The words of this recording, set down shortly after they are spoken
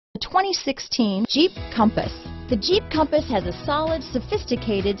2016 Jeep Compass. The Jeep Compass has a solid,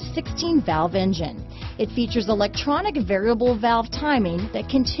 sophisticated 16-valve engine. It features electronic variable valve timing that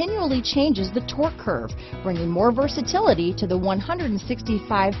continually changes the torque curve, bringing more versatility to the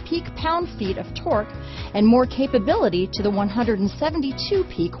 165 peak pound-feet of torque and more capability to the 172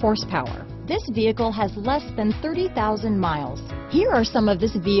 peak horsepower. This vehicle has less than 30,000 miles. Here are some of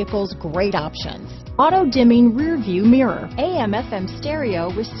this vehicle's great options: auto-dimming rear-view mirror, AM/FM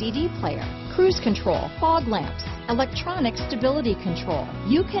stereo with CD player, cruise control, fog lamps, electronic stability control,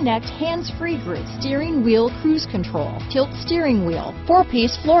 Uconnect hands-free group, steering wheel cruise control, tilt steering wheel,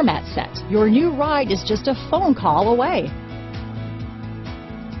 4-piece floor mat set. Your new ride is just a phone call away.